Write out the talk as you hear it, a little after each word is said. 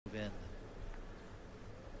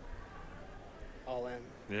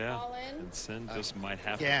Yeah, All in. and Cynn just might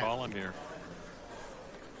have to call him here.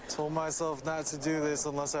 Told myself not to do this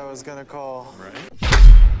unless I was gonna call. Right.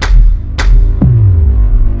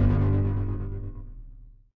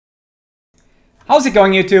 How's it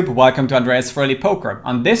going, YouTube? Welcome to Andreas Fröhlich Poker.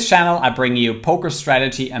 On this channel I bring you poker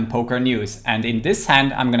strategy and poker news, and in this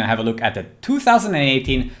hand I'm gonna have a look at the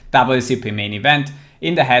 2018 WSOP Main Event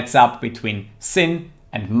in the heads up between Cynn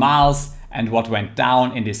and Miles and what went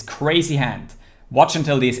down in this crazy hand. Watch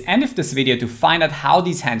until the end of this video to find out how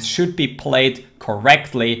these hands should be played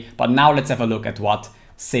correctly, but now let's have a look at what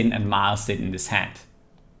Cynn and Miles did in this hand.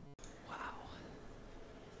 Wow.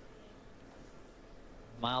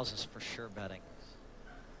 Miles is for sure betting.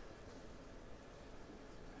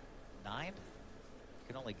 9? You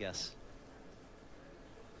can only guess.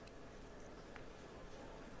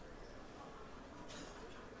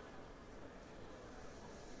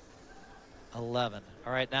 $11.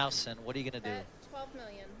 All right, now, Cynn, what are you going to do? 12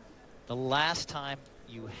 million. The last time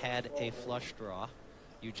you had a flush draw,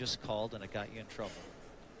 you just called and it got you in trouble.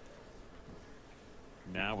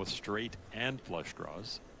 Now with straight and flush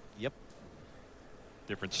draws. Yep.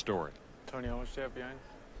 Different story. Tony, how much do you have behind?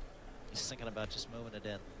 He's thinking about just moving it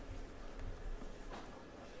in.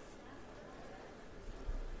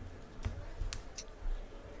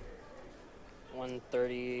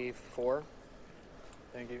 $134.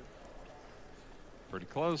 Thank you. Pretty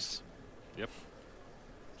close. Yep.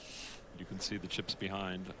 You can see the chips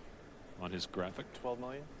behind on his graphic. 12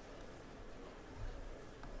 million.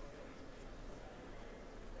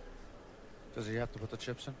 Does he have to put the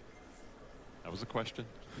chips in? That was a question.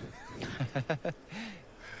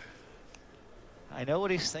 I know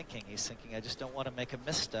what he's thinking. He's thinking, I just don't want to make a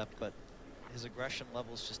misstep, but his aggression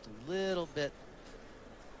level is just a little bit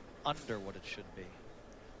under what it should be.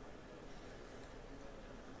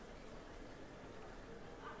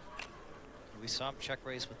 We saw him check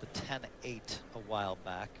raise with the 10-8 a while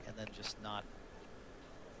back and then just not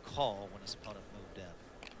call when his opponent moved in.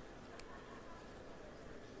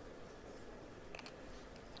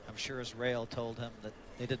 I'm sure his rail told him that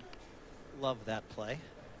they didn't love that play.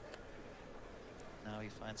 Now he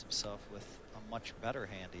finds himself with a much better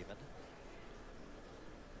hand even.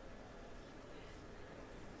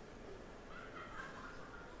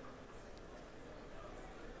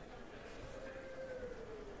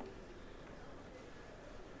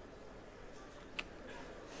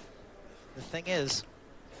 The thing is,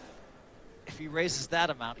 if he raises that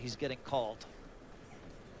amount, he's getting called.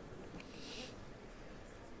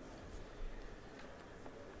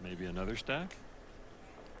 Maybe another stack?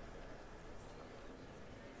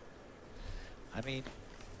 I mean,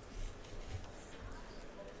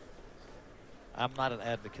 I'm not an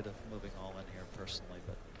advocate of moving all in here personally,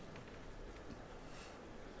 but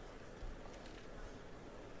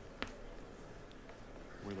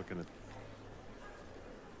We're looking at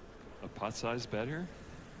a pot size bet here.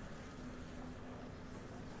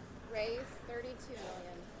 Raise 32 million.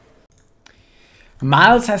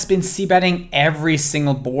 Miles has been c-betting every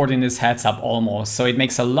single board in this heads up almost, so it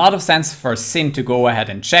makes a lot of sense for Cynn to go ahead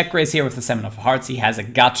and check raise here with the 7 of hearts. He has a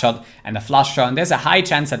gut shot and a flush draw, and there's a high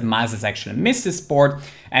chance that Miles has actually missed this board,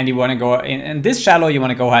 and you want to go in this shallow, you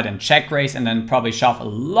want to go ahead and check raise and then probably shove a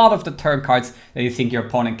lot of the turn cards that you think your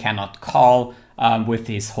opponent cannot call with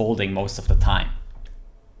his holding most of the time.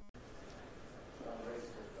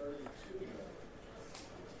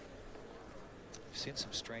 seen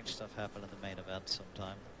some strange stuff happen in the main event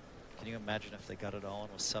sometime. Can you imagine if they got it all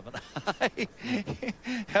in with 7 high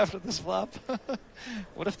after this flop?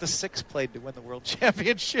 What if the 6 played to win the world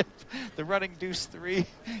championship? The running deuce 3,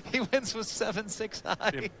 he wins with 7-6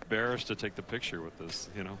 high. Embarrassed to take the picture with this,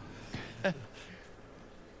 you know.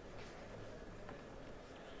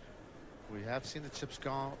 We have seen the chips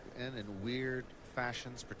go in weird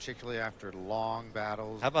fashions, particularly after long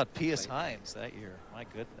battles. How about Pius Hines that year? My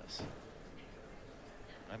goodness.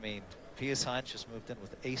 I mean, Pius Hines just moved in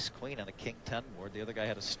with ace-queen on a king-10 board. The other guy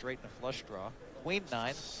had a straight and a flush draw.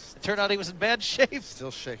 Queen-9. It turned out he was in bad shape.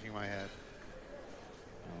 Still shaking my head.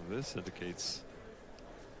 Well, this indicates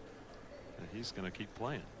that he's going to keep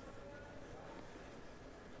playing.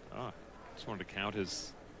 Ah, just wanted to count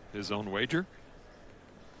his own wager.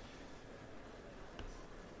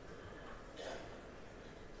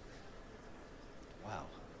 Wow.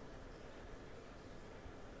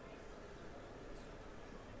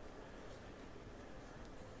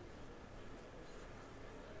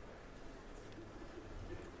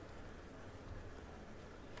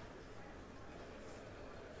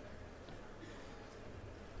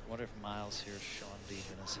 I wonder if Miles hears Sean deep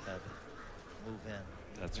in his head. Move in.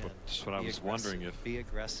 That's move what I was wondering if. Be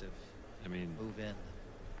aggressive. I mean, move in.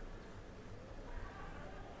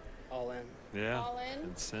 All in. Yeah. All in.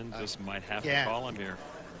 And Cynn just might have yeah. to call him here.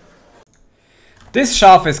 This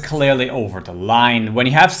shove is clearly over the line. When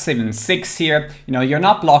you have 7-6 here, you're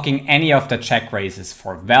not blocking any of the check raises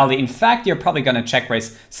for value. In fact, you're probably going to check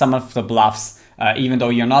raise some of the bluffs, even though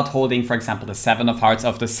you're not holding, for example, the 7 of hearts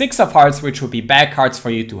of the 6 of hearts, which would be bad cards for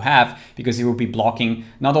you to have, because you will be blocking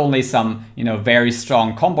not only some, very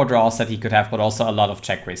strong combo draws that he could have, but also a lot of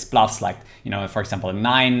check raise bluffs, like, for example, a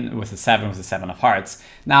 9 with a 7 with a 7 of hearts.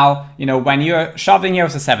 Now, when you're shoving here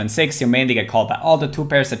with a 7-6, you mainly get called by all the 2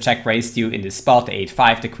 pairs that check raised you in this spot, the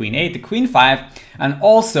 8-5, the Queen-8, the Queen-5, and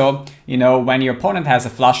also, when your opponent has a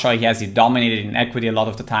flush draw, he has you dominated in equity a lot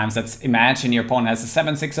of the times. Let's imagine your opponent has a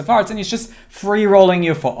 7-6 of hearts and he's just free rolling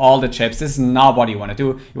you for all the chips. This is not what you want to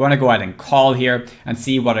do. You want to go ahead and call here and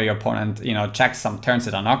see whether your opponent, checks some turns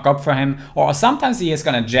that are not good for him, or sometimes he is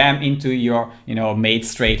going to jam into your, mate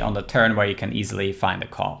straight on the turn where you can easily find a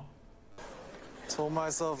call. Told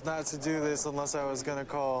myself not to do this unless I was gonna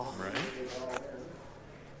call. Right.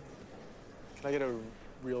 Can I get a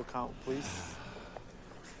real count, please?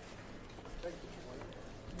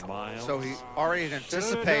 Miles. So he already had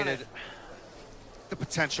anticipated the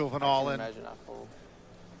potential of an all-in, Imagine I fold.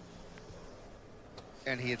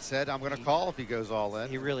 and he had said, "I'm going to call if he goes all in."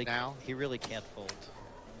 He really now can't fold.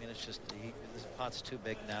 I mean, it's just this pot's too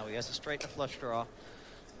big now. He has a straight and a flush draw.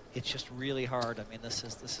 It's just really hard. I mean, this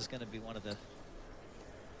is going to be one of the.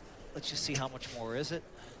 Let's just see how much more is it.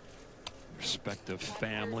 Respective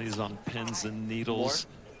families on pins and needles.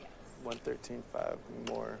 113.5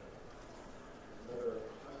 more.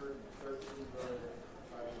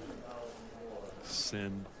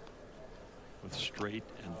 Cynn with straight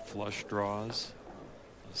and flush draws.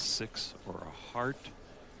 A 6 or a heart.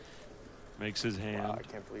 Makes his hand. Wow, I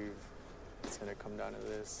can't believe it's gonna come down to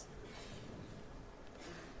this.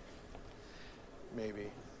 Maybe.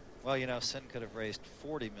 Well, Cynn could have raised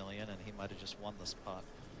 40 million and he might have just won this pot.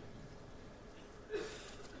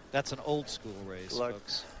 That's an old school raise, Luck.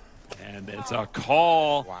 folks. And it's a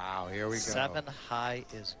call. wow, here we go. 7 high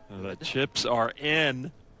is The good. chips are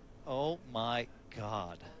in. Oh my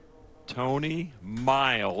God. Tony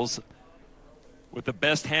Miles with the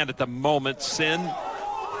best hand at the moment. Cynn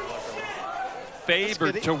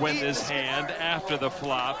favored to win this hand after the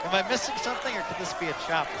flop. Am I missing something, or could this be a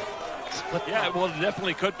chop? Split Yeah, flop? well, it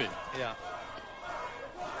definitely could be. Yeah.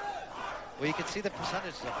 Well, you can see the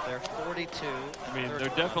percentages up there, 42. I mean, they're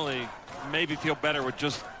 31. definitely maybe feel better with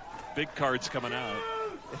just big cards coming out.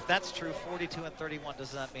 If that's true, 42 and 31,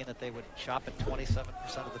 does that mean that they would chop at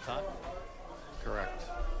 27% of the time? Correct.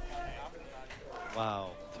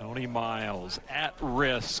 Wow. Tony Miles at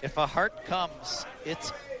risk. If a heart comes,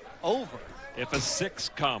 it's over. If a 6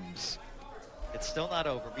 comes, It's still not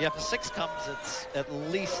over. Yeah, if a 6 comes, it's at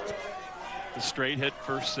least. the straight hit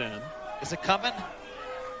for Cynn. Is it coming?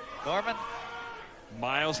 Norman?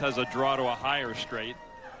 Miles has a draw to a higher straight.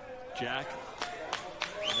 Jack.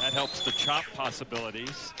 And that helps the chop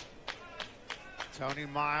possibilities. Tony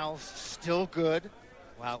Miles still good.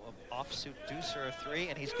 Wow, an offsuit deuce or a 3,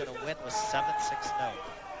 and he's going to win with 7-6 no.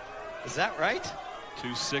 Is that right? 2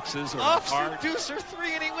 6s or a Offsuit heart. deuce or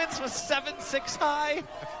 3, and he wins with 7-6 high.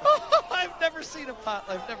 I've never seen a pot.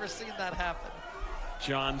 I've never seen that happen.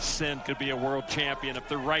 John Cynn could be a world champion if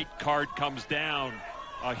the right card comes down.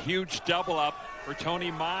 A huge double up for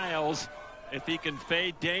Tony Miles. If he can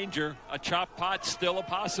fade danger, a chop pot's still a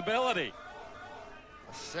possibility.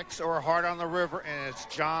 A 6 or a heart on the river, and it's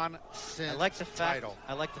John Cynn's I like the fact. title.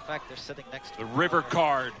 I like the fact they're sitting next to The him. river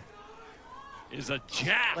card is a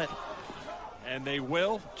jab, Split. and they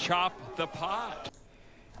will chop the pot.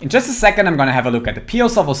 In just a second, I'm gonna have a look at the PO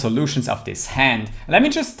solutions of this hand. Let me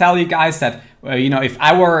just tell you guys that, if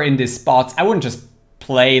I were in this spot, I wouldn't just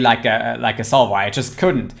play like a solver. I just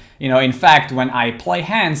couldn't. In fact, when I play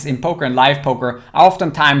hands in poker and live poker, I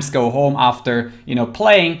oftentimes go home after,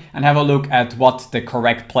 playing and have a look at what the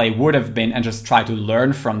correct play would have been and just try to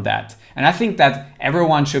learn from that. And I think that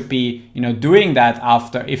everyone should be, doing that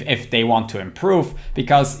after if they want to improve,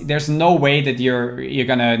 because there's no way that you're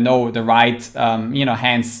gonna know the right,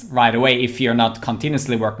 hands right away if you're not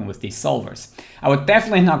continuously working with these solvers. I would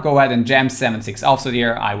definitely not go ahead and jam 7-6 offsuit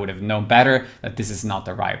here. I would have known better that this is not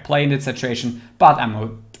the right play in this situation, but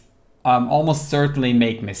I'm almost certainly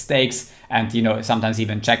make mistakes and, sometimes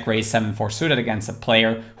even check raise 7-4 suited against a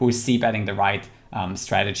player who is c-betting the right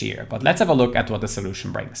strategy here. But let's have a look at what the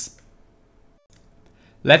solution brings.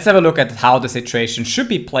 Let's have a look at how the situation should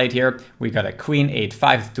be played here. We got a queen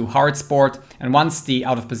 8-5 to hearts board, and once the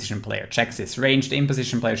out of position player checks his range, the in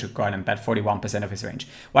position player should go ahead and bet 41% of his range.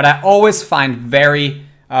 What I always find very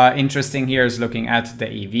interesting here is looking at the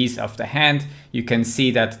EVs of the hand. You can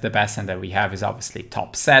see that the best hand that we have is obviously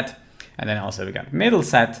top set. And then also we got middle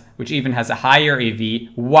set, which even has a higher EV.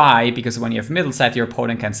 Why? Because when you have middle set, your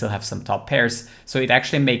opponent can still have some top pairs. So it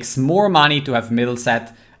actually makes more money to have middle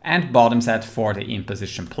set and bottom set for the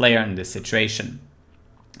in-position player in this situation.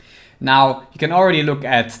 Now, you can already look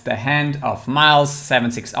at the hand of Miles.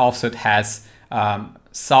 7-6 offsuit has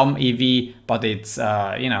some EV, but it's,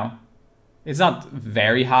 you know, it's not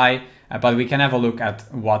very high. But we can have a look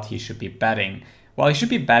at what he should be betting. Well, he should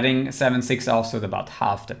be betting 7-6 offsuit about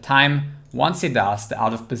half the time. Once he does, the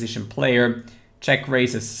out of position player check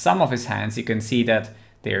raises some of his hands. You can see that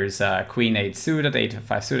there's Queen 8 suited,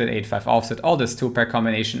 8-5 suited, 8-5 offsuit, all this 2-pair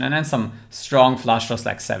combination, and then some strong flush draws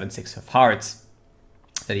like 7-6 of hearts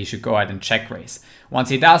that he should go ahead and check raise. Once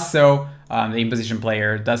he does so, the in position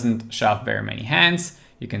player doesn't shove very many hands.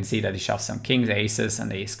 You can see that he shoves some kings, aces,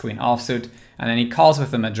 and the ace queen offsuit, and then he calls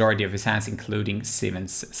with the majority of his hands, including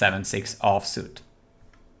 7-6 offsuit.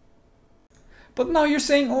 But now you're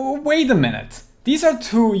saying, oh, wait a minute. These are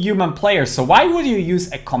two human players, so why would you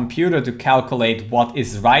use a computer to calculate what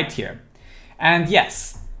is right here? And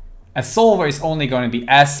yes, a solver is only going to be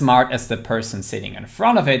as smart as the person sitting in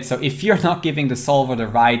front of it. So if you're not giving the solver the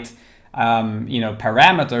right,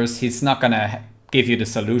 parameters, he's not going to give you the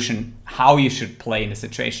solution how you should play in the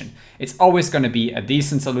situation. It's always going to be a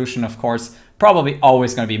decent solution, of course, probably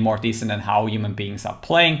always going to be more decent than how human beings are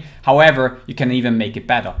playing. However, you can even make it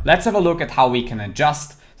better. Let's have a look at how we can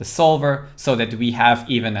adjust the solver so that we have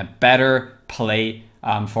even a better play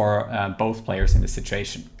for both players in the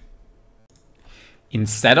situation.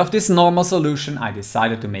 Instead of this normal solution, I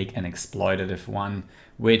decided to make an exploitative one,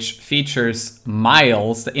 which features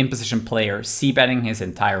Miles, the in-position player, c-betting his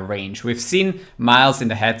entire range. We've seen Miles in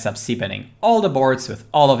the heads-up c-betting all the boards with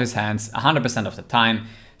all of his hands 100% of the time.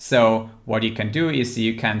 So what you can do is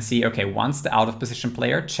you can see, okay, once the out-of-position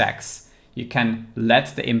player checks, you can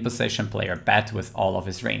let the in-position player bet with all of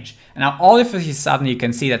his range. And now all of a sudden you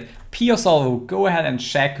can see that Pio Solver will go ahead and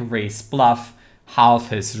check raise bluff half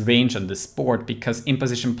his range on this board, because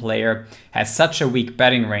in-position player has such a weak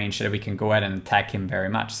betting range that we can go ahead and attack him very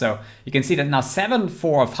much. So you can see that now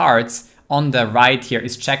 7-4 of hearts on the right here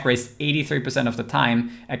is check raised 83% of the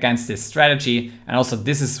time against this strategy. And also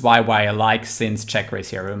this is why I like Cynn's check raise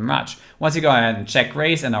here very much. Once you go ahead and check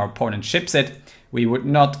raise and our opponent chips it, we would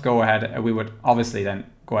not go ahead, we would obviously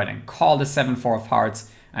then go ahead and call the 7-4 of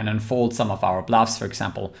hearts and unfold some of our bluffs. For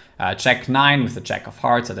example, check 9 with the jack of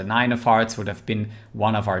hearts, or the 9 of hearts would have been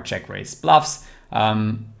one of our check raise bluffs.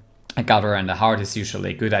 A gutter and a heart is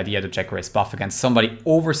usually a good idea to check raise bluff against somebody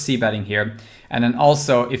over c-betting here. And then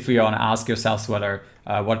also, if we want to ask yourselves whether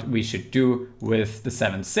what we should do with the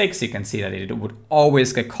 7-6, you can see that it would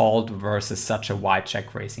always get called versus such a wide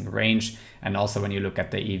check raising range. And also when you look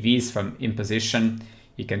at the EVs from in position,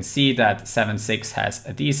 you can see that 7-6 has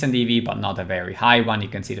a decent EV, but not a very high one. You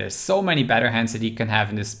can see there's so many better hands that you can have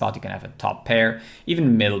in this spot. You can have a top pair,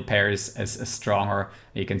 even middle pairs is stronger.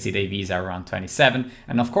 You can see the EVs are around 27.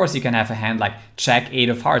 And of course, you can have a hand like Jack 8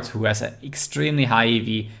 of hearts, who has an extremely high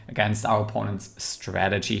EV against our opponent's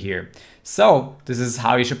strategy here. So this is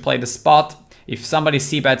how you should play the spot. If somebody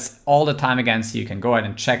c-bets all the time against you, you can go ahead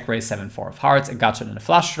and check raise 7-4 of hearts, a gutshot and a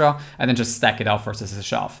flush draw, and then just stack it up versus a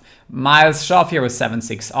shove. Miles' shove here with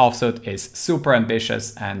 7-6 offsuit is super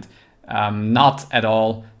ambitious and not at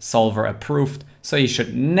all solver approved. So you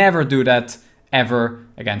should never do that ever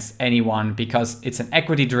against anyone, because it's an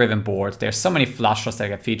equity driven board. There's so many flush draws that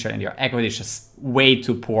get featured and your equity is just way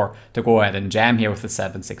too poor to go ahead and jam here with the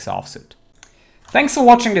 7-6 offsuit. Thanks for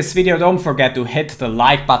watching this video. Don't forget to hit the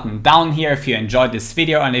like button down here if you enjoyed this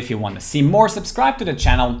video, and if you want to see more, subscribe to the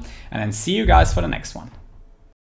channel, and then see you guys for the next one.